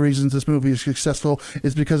one of the reasons this movie is successful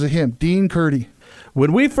is because of him, Dean Curdy.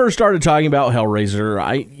 When we first started talking about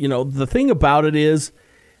Hellraiser, the thing about it is,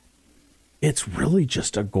 it's really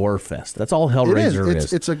just a gore fest. That's all Hellraiser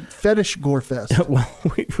is. It's a fetish gore fest. Well,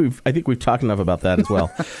 I think we've talked enough about that as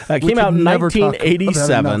well. It came out in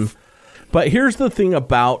 1987. But here's the thing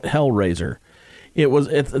about Hellraiser. It was,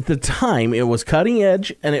 at the time, it was cutting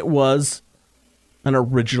edge, and it was an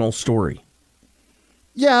original story.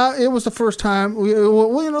 Yeah, it was the first time.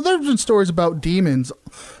 There's been stories about demons,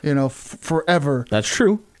 forever. That's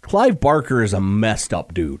true. Clive Barker is a messed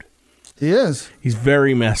up dude. He is. He's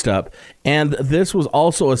very messed up. And this was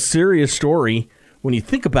also a serious story when you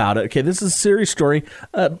think about it. Okay, this is a serious story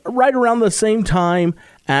right around the same time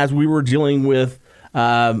as we were dealing with,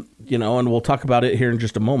 and we'll talk about it here in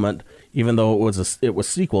just a moment, even though it was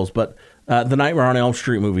sequels, but the Nightmare on Elm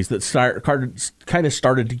Street movies that kind of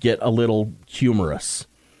started to get a little humorous.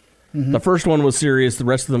 Mm-hmm. The first one was serious. The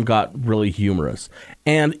rest of them got really humorous.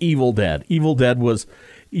 And Evil Dead. Evil Dead was...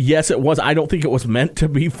 Yes, it was. I don't think it was meant to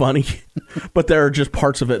be funny, but there are just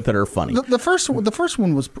parts of it that are funny. The first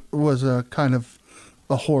one was a kind of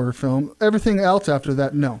a horror film. Everything else after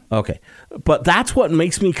that, no. Okay, but that's what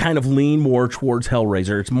makes me kind of lean more towards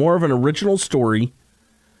Hellraiser. It's more of an original story,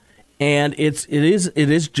 and it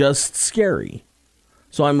is just scary.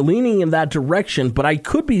 So I'm leaning in that direction, but I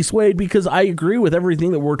could be swayed because I agree with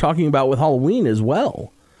everything that we're talking about with Halloween as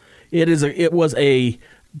well. It was a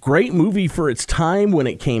great movie for its time when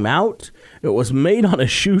it came out. It was made on a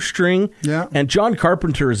shoestring. Yeah. And John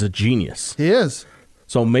Carpenter is a genius. He is.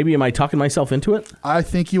 So maybe am I talking myself into it? I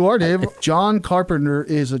think you are, Dave. John Carpenter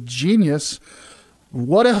is a genius.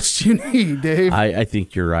 What else do you need, Dave? I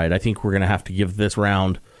think you're right. I think we're going to have to give this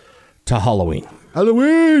round to Halloween.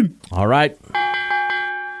 Halloween! All right.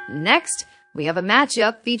 Next, we have a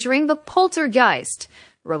matchup featuring the Poltergeist.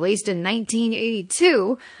 Released in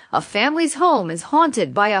 1982, a family's home is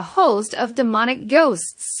haunted by a host of demonic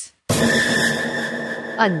ghosts.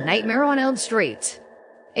 A Nightmare on Elm Street.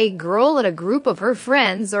 A girl and a group of her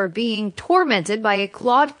friends are being tormented by a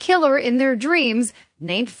clawed killer in their dreams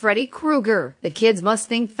named Freddy Krueger. The kids must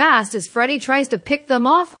think fast as Freddy tries to pick them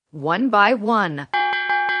off one by one.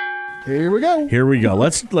 Here we go.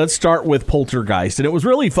 Let's start with Poltergeist. And it was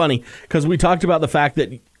really funny because we talked about the fact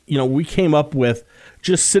that, we came up with,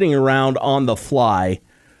 just sitting around on the fly,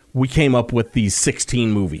 we came up with these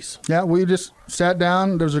 16 movies. Yeah, we just sat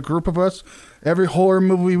down. There's a group of us. Every horror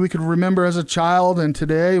movie we could remember as a child, and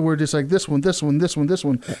today we're just like this one, this one, this one, this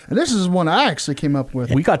one. And this is one I actually came up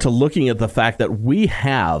with. We got to looking at the fact that we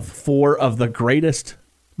have 4 of the greatest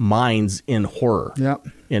minds in horror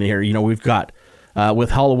in here. We've got, with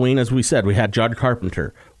Halloween, as we said, we had John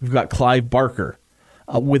Carpenter. We've got Clive Barker.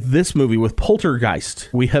 With this movie, with Poltergeist,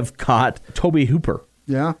 we have got Tobe Hooper.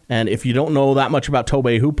 Yeah. And if you don't know that much about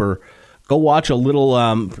Tobe Hooper, go watch a little,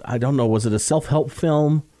 I don't know, was it a self-help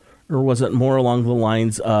film? Or was it more along the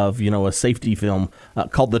lines of, a safety film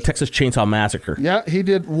called The Texas Chainsaw Massacre? Yeah, he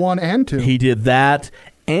did 1 and 2. He did that.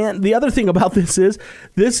 And the other thing about this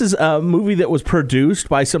is a movie that was produced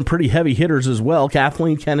by some pretty heavy hitters as well.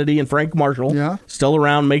 Kathleen Kennedy and Frank Marshall, still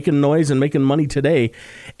around making noise and making money today.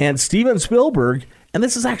 And Steven Spielberg. And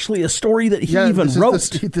this is actually a story that he wrote.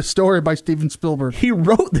 The story by Steven Spielberg. He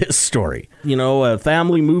wrote this story. A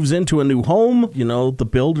family moves into a new home. The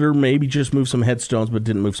builder maybe just moved some headstones but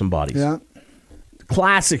didn't move some bodies. Yeah.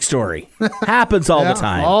 Classic story. Happens all the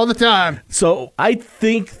time. All the time. So I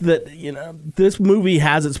think that, this movie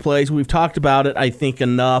has its place. We've talked about it, I think,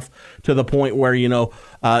 enough to the point where,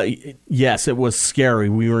 yes, it was scary.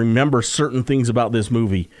 We remember certain things about this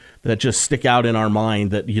movie that just stick out in our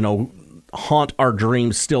mind that, haunt our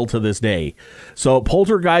dreams still to this day. So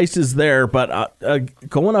Poltergeist is there, but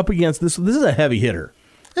going up against this is a heavy hitter.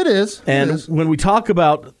 It is. And when we talk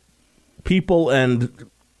about people and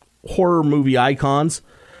horror movie icons,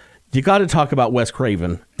 you got to talk about Wes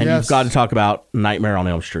Craven, and you've got to talk about Nightmare on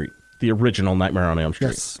Elm Street, the original Nightmare on Elm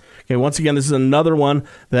Street. Yes. Okay, once again, this is another one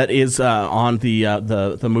that is on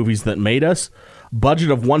the movies that made us.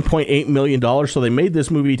 Budget of $1.8 million. So they made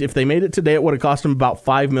this movie. If they made it today, it would have cost them about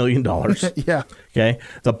 $5 million. Yeah. Okay.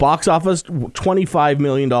 The box office, $25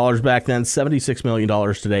 million back then, $76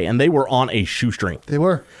 million today. And they were on a shoestring. They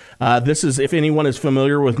were. This is, if anyone is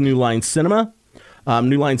familiar with New Line Cinema.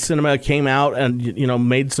 New Line Cinema came out and,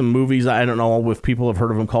 made some movies. I don't know if people have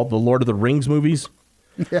heard of them, called the Lord of the Rings movies.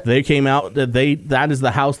 Yeah. They came out, that is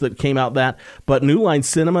the house that came out that, but New Line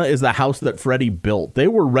Cinema is the house that Freddy built. They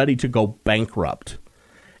were ready to go bankrupt,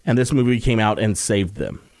 and this movie came out and saved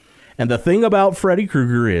them. And the thing about Freddy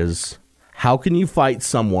Krueger is, how can you fight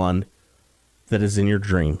someone that is in your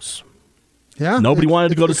dreams? Yeah. Nobody wanted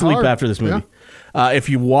to go to sleep hard. after this movie. Yeah. If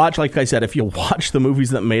you watch, like I said, if you watch the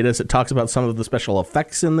movies that made us, it talks about some of the special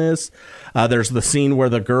effects in this. There's the scene where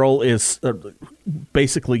the girl is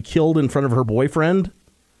basically killed in front of her boyfriend.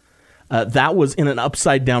 That was in an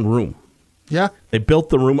upside-down room. Yeah. They built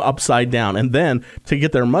the room upside down. And then, to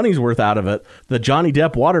get their money's worth out of it, the Johnny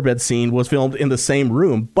Depp waterbed scene was filmed in the same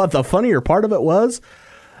room. But the funnier part of it was,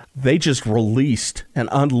 they just released and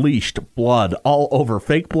unleashed blood all over,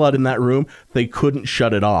 fake blood in that room. They couldn't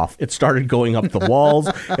shut it off. It started going up the walls.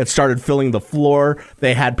 It started filling the floor.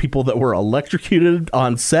 They had people that were electrocuted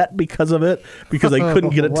on set because of it, because they couldn't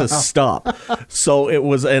get it to stop. So it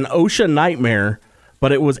was an OSHA nightmare,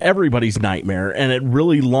 but it was everybody's nightmare, and it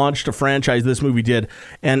really launched a franchise, this movie did.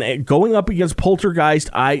 And going up against Poltergeist,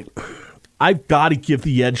 I've got to give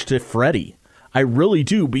the edge to Freddy. I really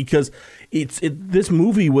do, because this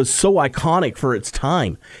movie was so iconic for its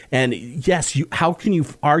time. And yes, how can you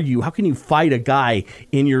argue? How can you fight a guy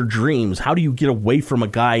in your dreams? How do you get away from a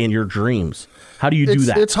guy in your dreams? How do you do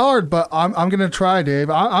that? It's hard, but I'm going to try, Dave.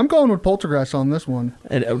 I'm going with Poltergeist on this one.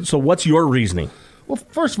 And so what's your reasoning? Well,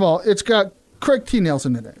 first of all, it's got Craig T.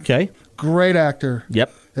 Nelson in it. Okay. Great actor.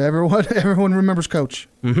 Yep. Everyone remembers Coach.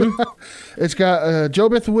 Mm-hmm. It's got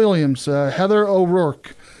JoBeth Williams, Heather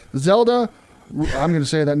O'Rourke, Zelda. I'm going to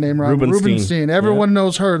say that name right. Rubenstein. Everyone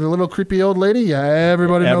knows her. The little creepy old lady. Yeah,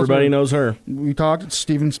 everybody knows her. We talked.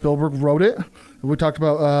 Steven Spielberg wrote it. We talked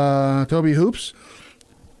about Toby Hoops,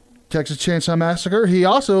 Texas Chainsaw Massacre. He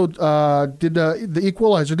also did the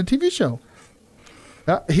Equalizer, the TV show.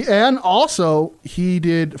 He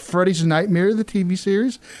did Freddy's Nightmare, the TV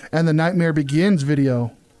series, and the Nightmare Begins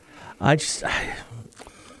video.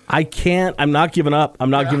 I can't. I'm not giving up. I'm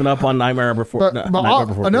not giving up on Nightmare Before. Nightmare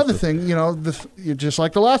Before another Christmas. thing, just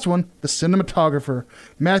like the last one, the cinematographer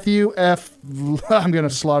Matthew F. I'm going to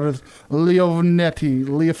slaughter Leonetti.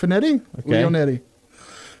 Leonetti.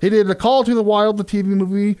 He did The Call to the Wild, the TV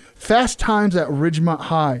movie, Fast Times at Ridgemont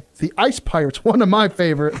High, The Ice Pirates, one of my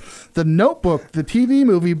favorite, The Notebook, the TV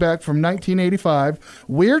movie back from 1985,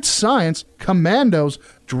 Weird Science, Commandos,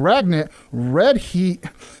 Dragnet, Red Heat,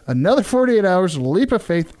 Another 48 Hours, Leap of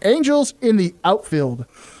Faith, Angels in the Outfield,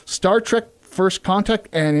 Star Trek First Contact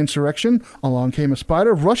and Insurrection, Along Came a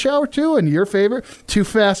Spider, Rush Hour 2, and your favorite, Too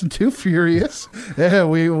Fast and Too Furious. Yeah,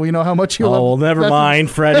 we know how much you love. Oh, well, never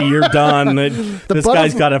mind, Freddie, you're done. This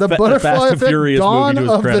guy's got a Fast and Furious movie to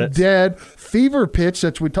his credit. Dawn of the Dead, Fever Pitch,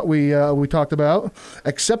 that we talked about,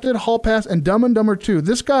 Accepted Hall Pass, and Dumb and Dumber 2.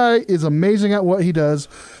 This guy is amazing at what he does.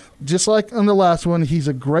 Just like on the last one, he's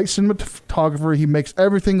a great cinematographer. He makes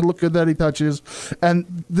everything look good that he touches.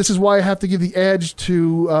 And this is why I have to give the edge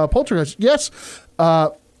to Poltergeist. Yes,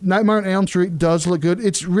 Nightmare on Elm Street does look good.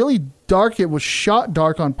 It's really dark. It was shot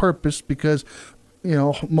dark on purpose because,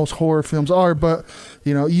 most horror films are. But,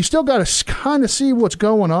 you still got to kind of see what's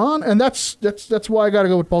going on. And that's why I got to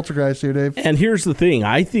go with Poltergeist here, Dave. And here's the thing.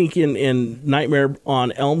 I think in Nightmare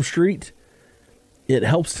on Elm Street, it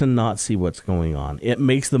helps to not see what's going on. It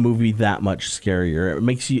makes the movie that much scarier.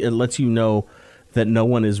 It lets you know that no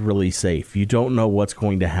one is really safe. You don't know what's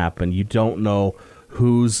going to happen. You don't know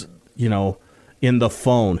who's, in the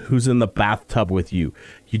phone, who's in the bathtub with you.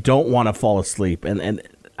 You don't want to fall asleep. And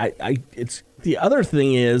it's the other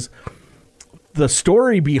thing is the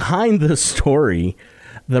story behind the story.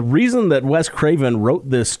 The reason that Wes Craven wrote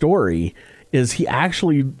this story is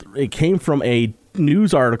it came from a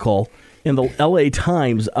news article in the LA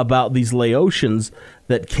Times about these Laotians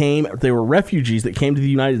they were refugees that came to the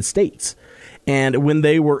United States. And when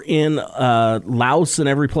they were in Laos and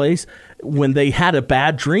every place, when they had a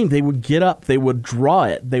bad dream, they would get up, they would draw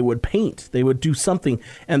it, they would paint, they would do something.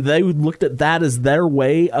 And they looked at that as their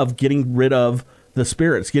way of getting rid of the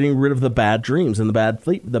spirits, getting rid of the bad dreams and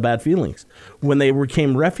the bad feelings. When they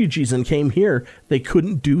became refugees and came here, they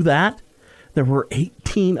couldn't do that. There were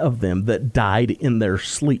 18 of them that died in their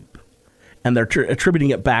sleep. And they're attributing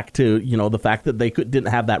it back to, the fact that they didn't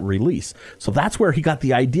have that release. So that's where he got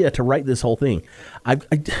the idea to write this whole thing.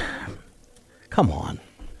 Come on.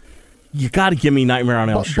 You got to give me Nightmare on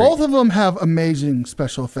Elm Street. Both of them have amazing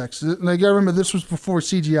special effects. And I got to remember, this was before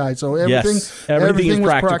CGI, so everything was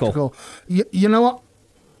practical. You know what?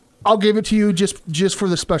 I'll give it to you just for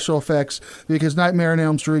the special effects, because Nightmare on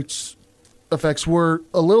Elm Street's effects were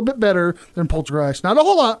a little bit better than Poltergeist. Not a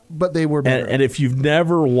whole lot, but they were better. And if you've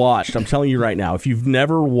never watched, I'm telling you right now, if you've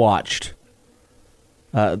never watched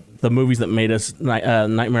the movies that made us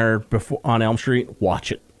Nightmare on Elm Street,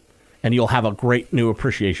 watch it. And you'll have a great new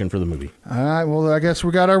appreciation for the movie. All right, well, I guess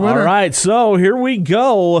we got our winner. All right, so here we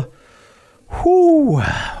go. Whew.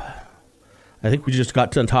 I think we just got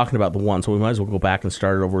done talking about the one, so we might as well go back and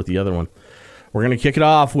start it over with the other one. We're going to kick it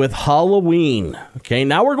off with Halloween. Okay,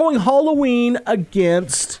 now we're going Halloween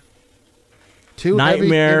against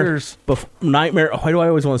Nightmare. Nightmare. Why do I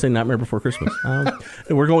always want to say Nightmare Before Christmas?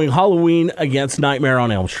 We're going Halloween against Nightmare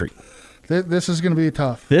on Elm Street. This is going to be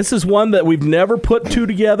tough. This is one that we've never put two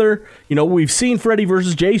together. We've seen Freddy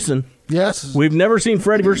versus Jason. Yes. We've never seen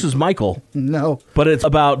Freddy versus Michael. No. But it's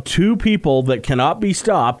about two people that cannot be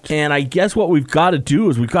stopped. And I guess what we've got to do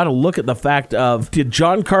is we've got to look at the fact of, did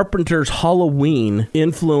John Carpenter's Halloween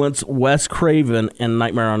influence Wes Craven and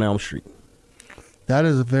Nightmare on Elm Street? That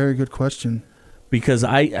is a very good question. Because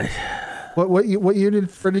What year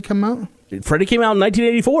did Freddy come out? Freddy came out in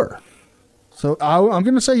 1984. So I'm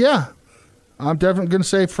going to say yeah. I'm definitely going to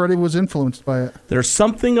say Freddy was influenced by it. There's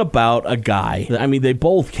something about a guy. I mean, they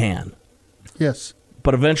both can. Yes.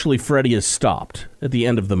 But eventually Freddy is stopped at the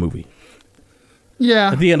end of the movie.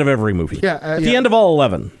 Yeah. At the end of every movie. Yeah. At the end of all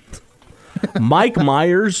 11. Mike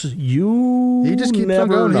Myers, he just keeps on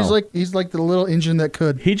going. He's like the little engine that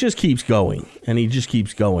could. He just keeps going, and he just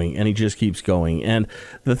keeps going, and he just keeps going. And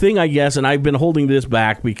the thing, I guess, and I've been holding this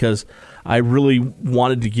back because I really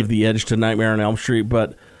wanted to give the edge to Nightmare on Elm Street,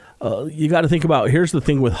 but you got to think about, here's the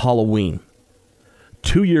thing with Halloween.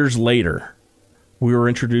 2 years later, we were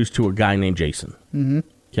introduced to a guy named Jason. Mm-hmm.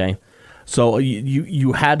 Okay? So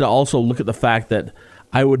you had to also look at the fact that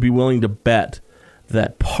I would be willing to bet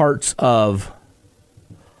that parts of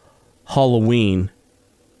Halloween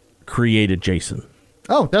created Jason.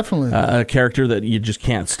 Oh, definitely. A character that you just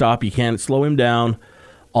can't stop. You can't slow him down.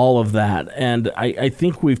 All of that. And I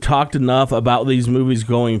think we've talked enough about these movies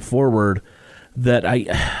going forward that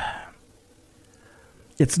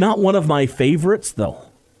it's not one of my favorites, though.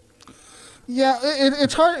 Yeah,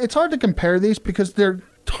 it's hard to compare these because they're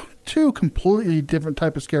two completely different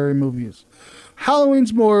type of scary movies.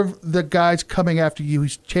 Halloween's more of the guys coming after you,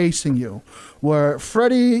 he's chasing you. Where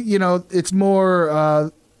Freddy, it's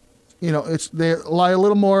more, they rely a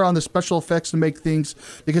little more on the special effects to make things,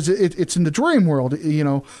 because it's in the dream world,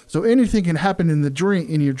 so anything can happen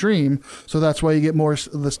in your dream. So that's why you get more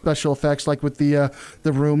of the special effects, like with the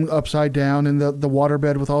room upside down and the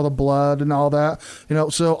waterbed with all the blood and all that.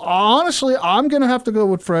 So honestly, I'm gonna have to go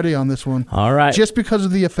with Freddy on this one. All right, just because of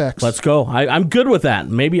the effects. Let's go. I'm good with that.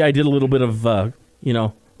 Maybe I did a little bit of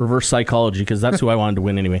reverse psychology, because that's who I wanted to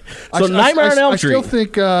win anyway. So Nightmare on Elm Street. I still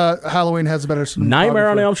think Halloween has a better cinematography. Nightmare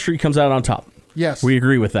on Elm Street comes out on top. Yes. We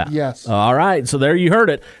agree with that. Yes. All right. So there you heard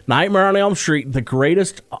it. Nightmare on Elm Street, the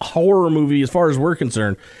greatest horror movie as far as we're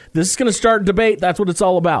concerned. This is going to start debate. That's what it's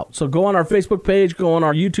all about. So go on our Facebook page, go on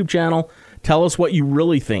our YouTube channel. Tell us what you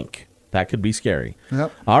really think. That could be scary.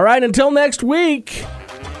 Yep. All right. Until next week,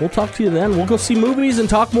 we'll talk to you then. We'll go see movies and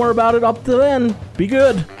talk more about it up to then. Be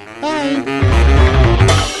good. Bye.